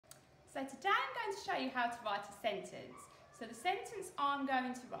So today I'm going to show you how to write a sentence. So the sentence I'm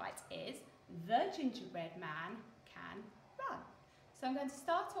going to write is, the gingerbread man can run. So I'm going to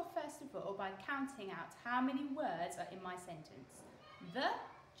start off first of all by counting out how many words are in my sentence. The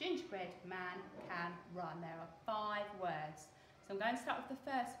gingerbread man can run. There are 5 words. So I'm going to start with the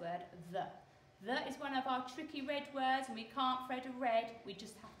first word, the. The is one of our tricky red words and we can't thread a red, we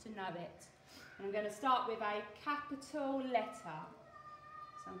just have to know it. And I'm going to start with a capital letter.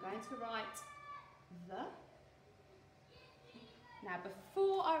 So I'm going to write the. Now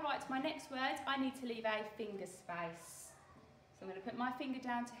before I write my next word, I need to leave a finger space. So I'm going to put my finger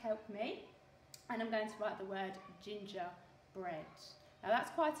down to help me and I'm going to write the word gingerbread. Now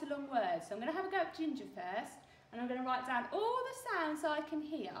that's quite a long word, so I'm going to have a go at ginger first and I'm going to write down all the sounds I can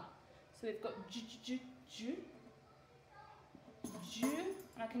hear. So we've got j, j, j, j,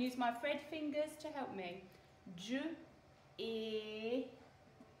 and I can use my thread fingers to help me. J, e,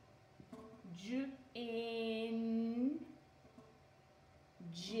 j, in,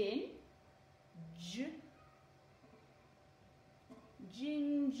 gin, j,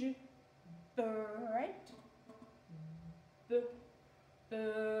 gingerbread, b,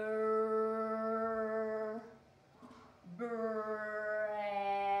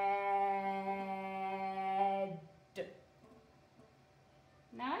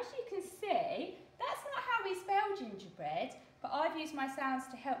 Now as you can see, that's not how we spell gingerbread, but I've used my sounds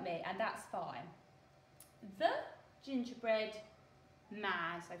to help me and that's fine. The gingerbread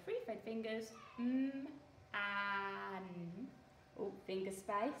man, so 3 thread fingers, an, oh, finger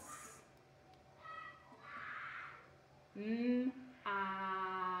space, an,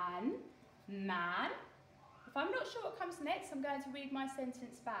 man. If I'm not sure what comes next, I'm going to read my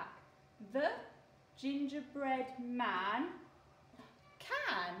sentence back. The gingerbread man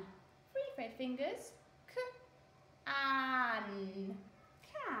can, 3 thread fingers, can,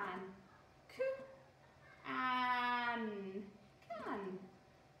 can.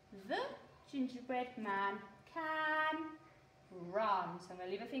 The gingerbread man can run. So I'm going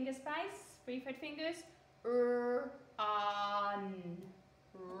to leave a finger space, 3 thread fingers, run,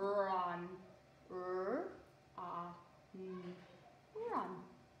 run, run.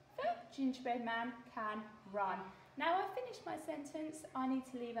 The gingerbread man can run. Now I've finished my sentence, I need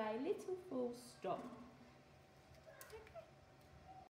to leave a little full stop.